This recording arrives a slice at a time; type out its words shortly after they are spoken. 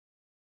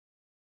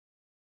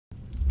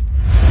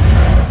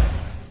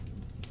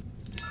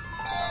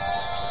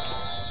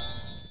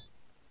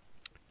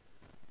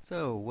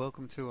So,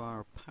 welcome to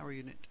our power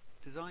unit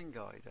design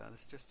guide.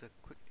 This is just a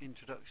quick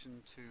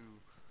introduction to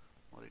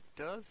what it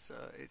does.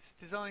 It's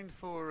designed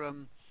for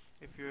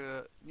if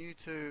you're new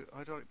to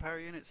hydraulic power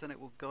units, then it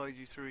will guide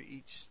you through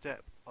each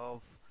step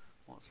of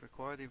what's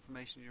required, the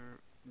information you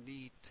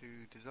need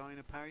to design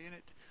a power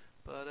unit.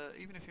 But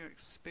even if you're an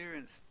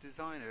experienced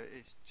designer,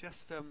 it's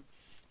just it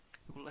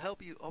will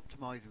help you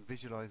optimize and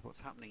visualize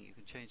what's happening. You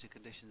can change the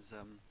conditions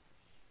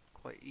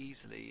quite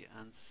easily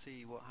and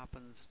see what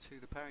happens to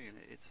the power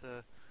unit. It's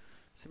a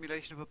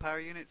simulation of a power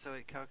unit, so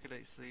it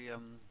calculates the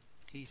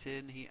heat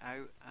in, heat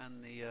out,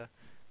 and the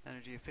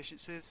energy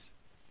efficiencies.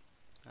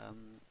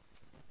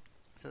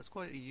 So it's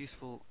quite a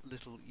useful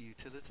little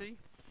utility.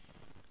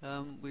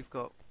 We've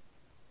got,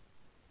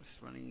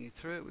 just running you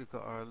through it, we've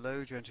got our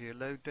load. You enter your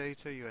load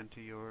data, you enter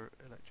your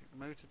electric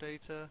motor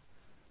data,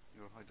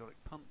 your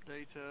hydraulic pump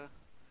data,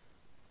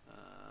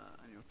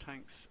 and your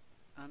tanks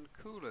and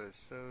coolers.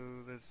 So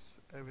there's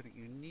everything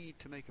you need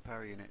to make a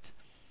power unit.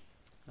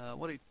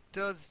 What it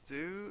does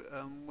do,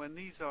 when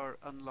these are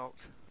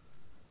unlocked,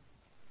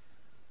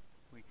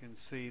 we can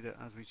see that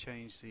as we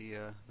change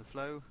the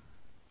flow,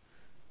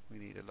 we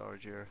need a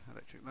larger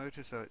electric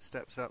motor, so it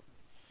steps up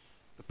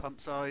the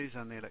pump size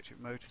and the electric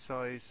motor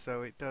size,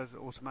 so it does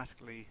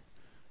automatically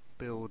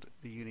build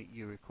the unit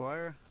you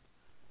require.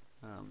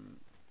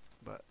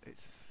 But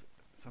it's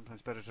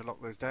sometimes better to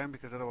lock those down,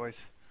 because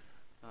otherwise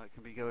it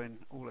can be going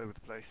all over the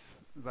place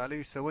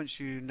values. So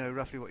once you know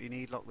roughly what you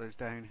need, lock those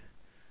down,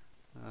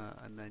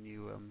 and then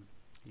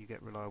you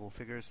get reliable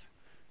figures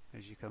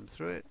as you come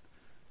through it.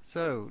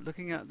 So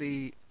looking at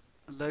the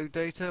load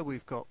data,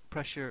 we've got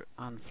pressure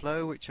and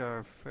flow, which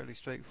are fairly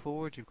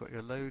straightforward. You've got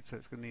your load, so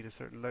it's going to need a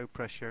certain low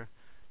pressure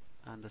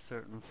and a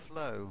certain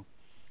flow.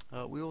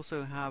 We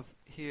also have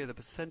here the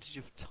percentage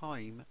of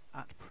time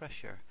at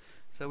pressure.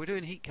 So we're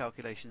doing heat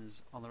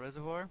calculations on the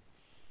reservoir.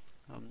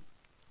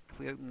 If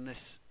we open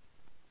this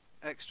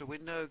extra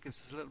window, it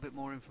gives us a little bit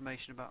more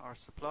information about our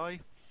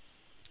supply,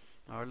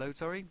 our load,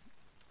 sorry.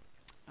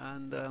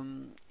 And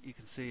you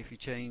can see if you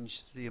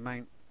change the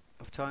amount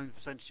of time,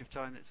 percentage of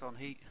time that's on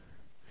heat,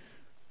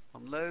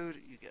 on load,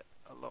 you get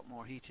a lot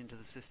more heat into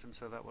the system,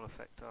 so that will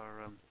affect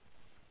our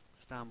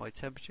standby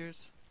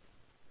temperatures.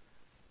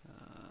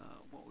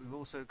 What we've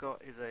also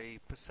got is a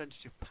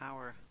percentage of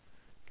power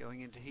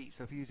going into heat.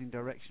 So if you're using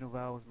directional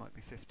valves, it might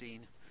be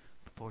 15,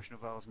 proportional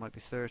valves might be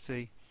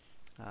 30,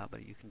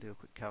 but you can do a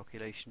quick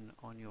calculation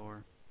on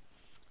your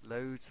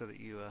load so that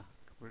you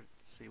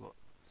see what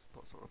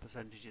sort of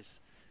percentages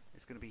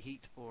it's going to be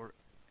heat or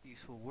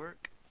useful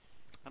work.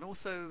 And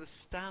also the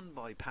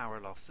standby power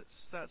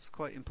loss, that's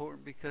quite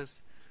important,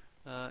 because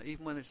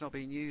even when it's not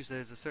being used,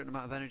 there's a certain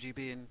amount of energy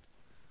being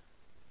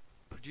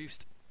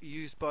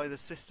used by the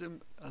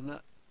system, and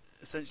that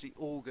essentially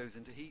all goes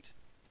into heat.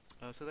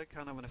 So that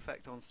can have an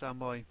effect on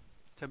standby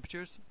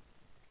temperatures.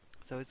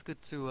 So it's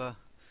good to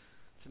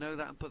know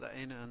that and put that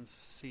in and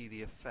see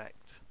the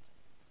effect.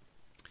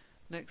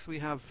 Next we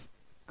have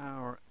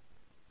our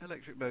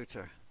electric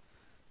motor.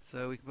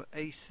 So we can put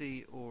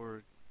AC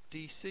or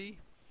DC. We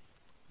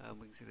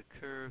can see the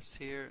curves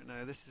here.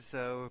 Now this is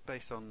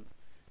based on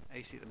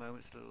AC at the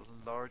moment. It's a little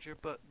larger,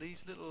 but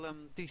these little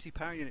DC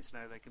power units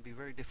now, they can be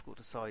very difficult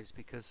to size,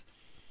 because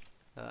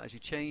as you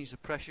change the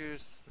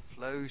pressures, the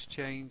flows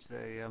change,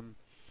 the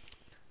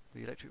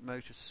electric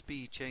motor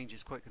speed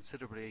changes quite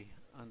considerably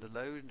under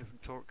load in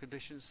different torque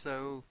conditions.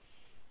 So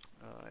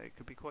it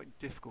could be quite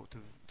difficult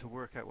to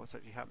work out what's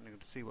actually happening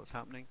and to see what's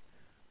happening.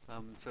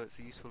 So it's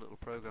a useful little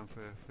program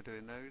for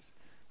doing those.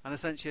 And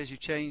essentially, as you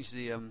change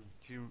the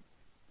you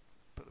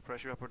put the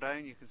pressure up or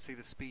down, you can see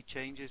the speed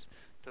changes.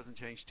 Doesn't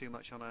change too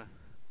much on a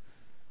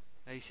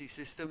AC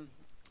system,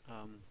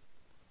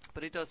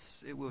 but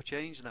it will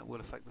change, and that will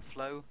affect the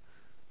flow.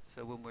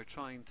 So when we're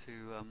trying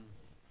to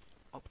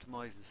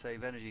optimize and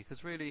save energy,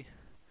 because really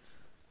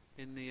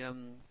in the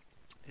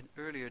in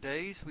earlier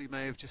days we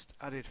may have just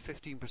added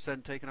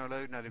 15%, taken our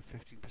load and added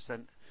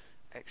 15%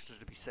 extra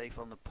to be safe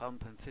on the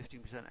pump and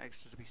 15%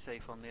 extra to be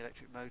safe on the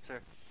electric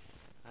motor,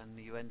 and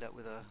you end up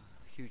with a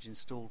huge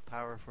installed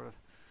power for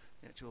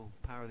the actual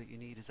power that you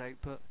need as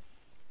output.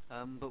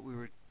 But we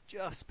were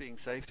just being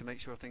safe to make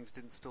sure things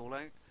didn't stall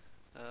out.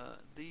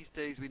 These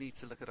days we need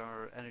to look at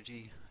our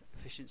energy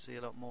efficiency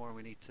a lot more,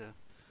 we need to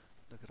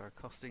look at our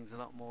costings a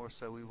lot more,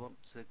 so we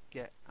want to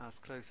get as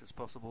close as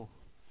possible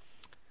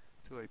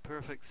to a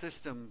perfect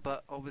system,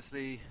 but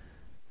obviously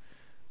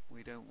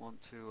we don't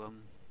want to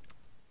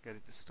get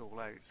it to stall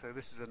out. So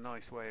this is a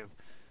nice way of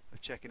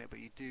checking it, but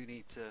you do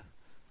need to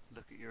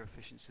look at your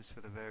efficiencies for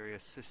the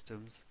various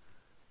systems,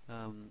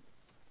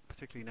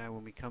 particularly now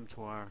when we come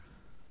to our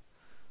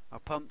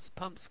pumps.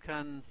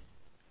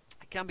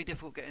 It can be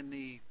difficult getting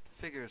the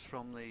figures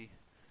from the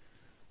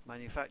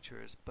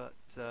manufacturers, but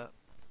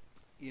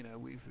you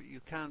know, you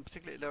can,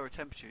 particularly at lower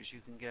temperatures,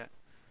 you can get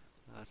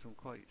some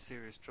quite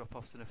serious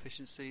drop-offs in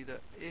efficiency,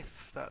 that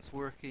if that's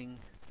working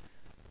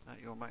at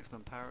your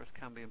maximum powers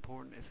can be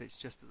important. If it's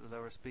just at the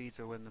lower speeds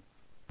or when the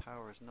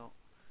power is not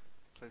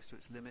close to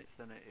its limits,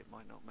 then it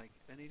might not make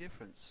any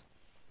difference.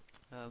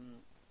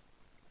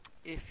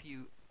 If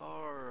you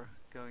are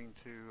going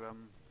to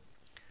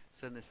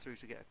send this through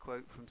to get a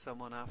quote from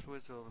someone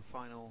afterwards, or the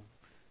final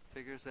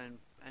figures, then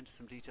enter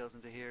some details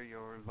into here,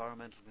 your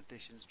environmental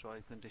conditions,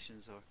 drive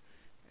conditions, or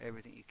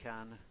everything you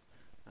can.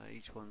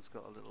 Each one's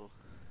got a little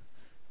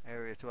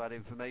area to add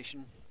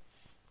information,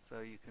 so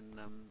you can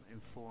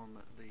inform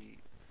the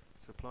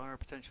supplier,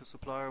 potential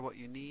supplier, what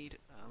you need.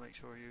 Make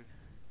sure you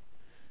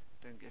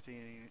don't get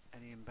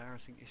any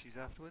embarrassing issues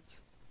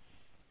afterwards.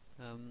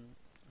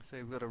 So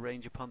we've got a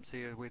range of pumps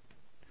here with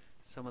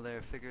some of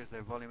their figures,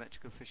 their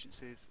volumetric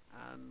efficiencies,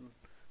 and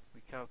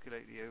we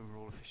calculate the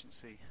overall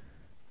efficiency.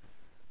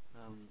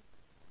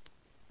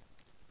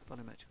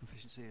 Volumetric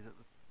efficiency is at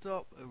the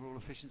top. Overall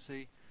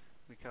efficiency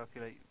we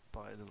calculate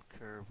by a little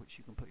curve which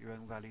you can put your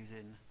own values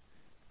in.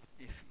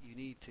 If you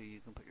need to, you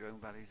can put your own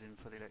values in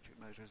for the electric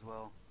motor as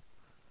well,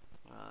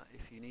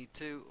 if you need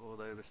to,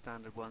 although the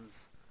standard ones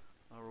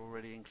are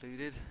already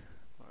included.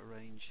 Got a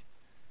range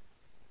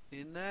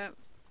in there.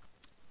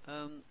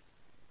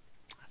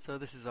 So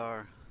this is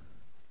our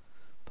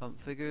pump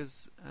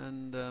figures,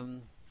 and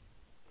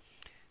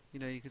you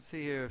know, you can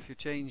see here if you're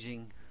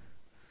changing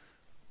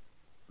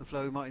the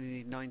flow, we might only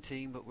need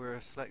 19, but we're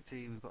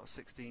selecting, we've got a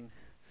 16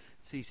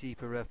 cc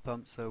per rev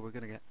pump, so we're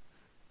going to get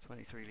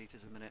 23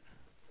 litres a minute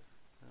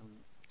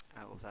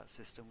out of that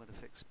system with a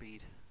fixed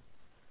speed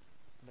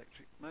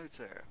electric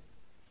motor.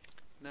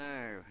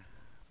 Now,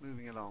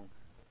 moving along,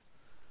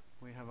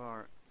 we have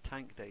our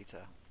tank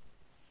data.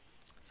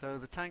 So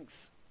the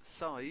tank's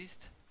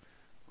sized,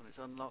 when it's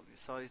unlocked,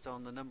 it's sized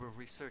on the number of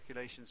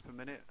recirculations per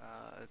minute.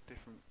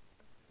 Different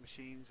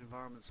machines,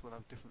 environments will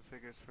have different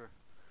figures for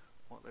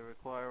what they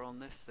require on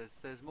this.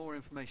 There's more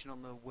information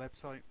on the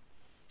website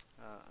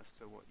as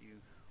to what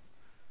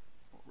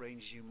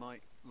range you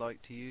might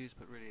like to use,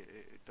 but really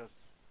it does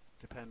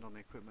depend on the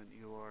equipment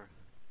you are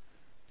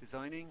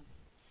designing.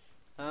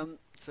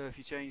 So if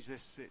you change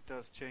this, it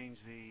does change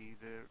the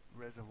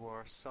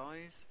reservoir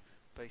size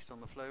based on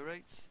the flow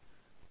rates,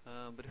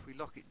 but if we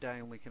lock it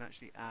down, we can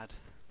actually add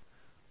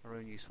our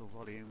own useful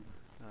volume,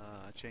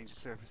 change the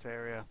surface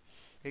area.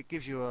 It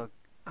gives you a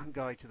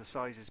guide to the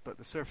sizes, but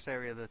the surface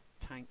area of the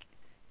tank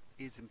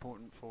is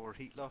important for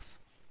heat loss,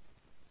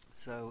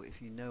 so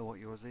if you know what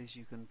yours is,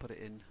 you can put it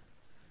in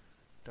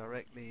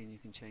directly, and you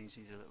can change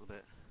these a little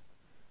bit,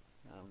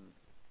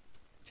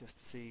 just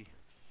to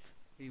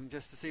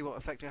see what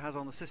effect it has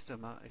on the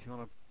system. If you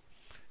want to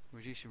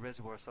reduce your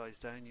reservoir size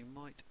down, you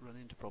might run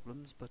into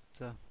problems, but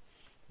the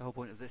whole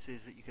point of this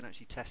is that you can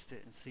actually test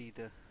it and see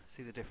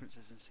the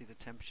differences and see the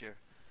temperature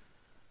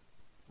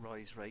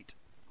rise rate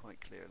quite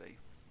clearly.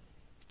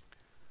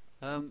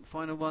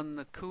 Final one,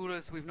 the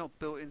coolers. We've not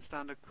built in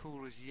standard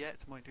coolers yet,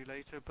 might do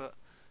later, but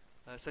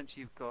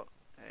essentially you've got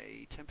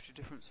a temperature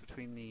difference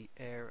between the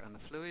air and the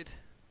fluid,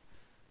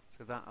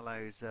 so that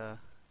allows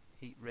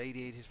heat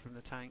radiated from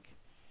the tank,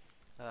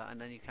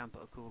 and then you can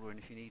put a cooler in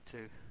if you need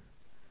to.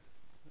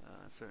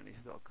 Certainly if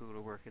you've got a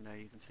cooler working there,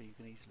 you can see you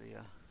can easily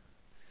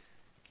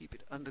keep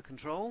it under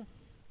control.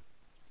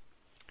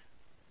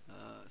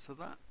 So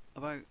that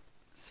about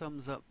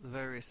sums up the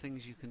various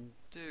things you can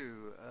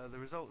do. The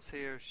results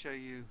here show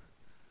you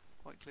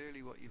quite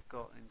clearly what you've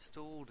got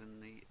installed,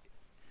 and the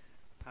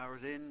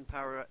powers in,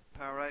 power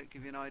out,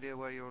 give you an idea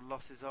where your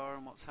losses are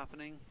and what's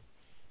happening,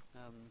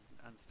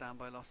 and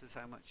standby losses,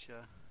 how much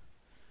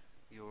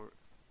you're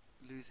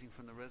losing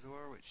from the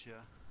reservoir, which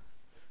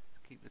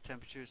keep the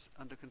temperatures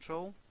under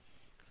control.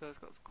 So it's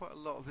got quite a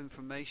lot of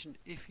information.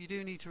 If you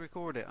do need to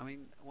record it, I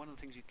mean, one of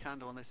the things you can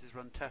do on this is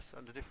run tests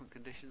under different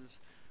conditions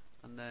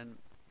and then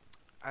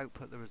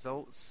output the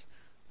results.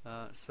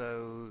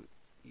 So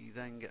you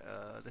then get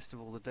a list of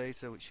all the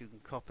data which you can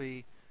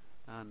copy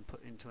and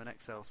put into an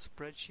Excel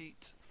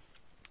spreadsheet,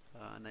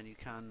 and then you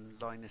can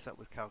line this up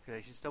with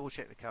calculations, double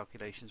check the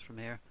calculations from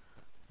here,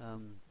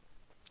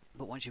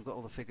 but once you've got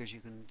all the figures, you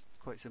can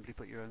quite simply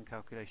put your own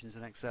calculations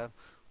in Excel,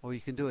 or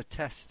you can do a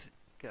test,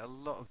 get a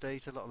lot of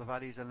data, a lot of the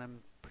values, and then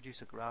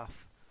produce a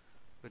graph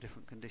for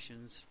different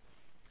conditions,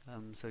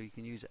 so you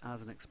can use it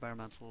as an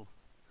experimental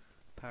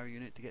power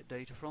unit to get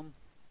data from,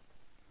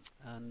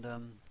 and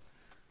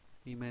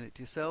email it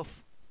to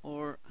yourself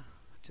or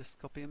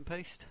just copy and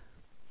paste.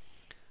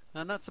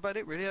 And that's about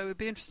it really. It would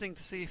be interesting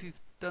to see if you've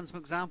done some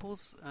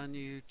examples and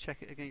you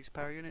check it against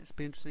power units. It'd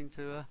be interesting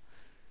to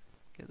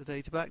get the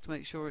data back to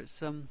make sure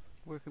it's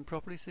working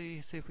properly,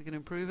 see if we can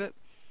improve it.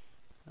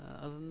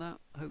 Other than that,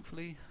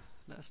 hopefully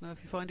let us know if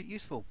you find it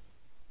useful.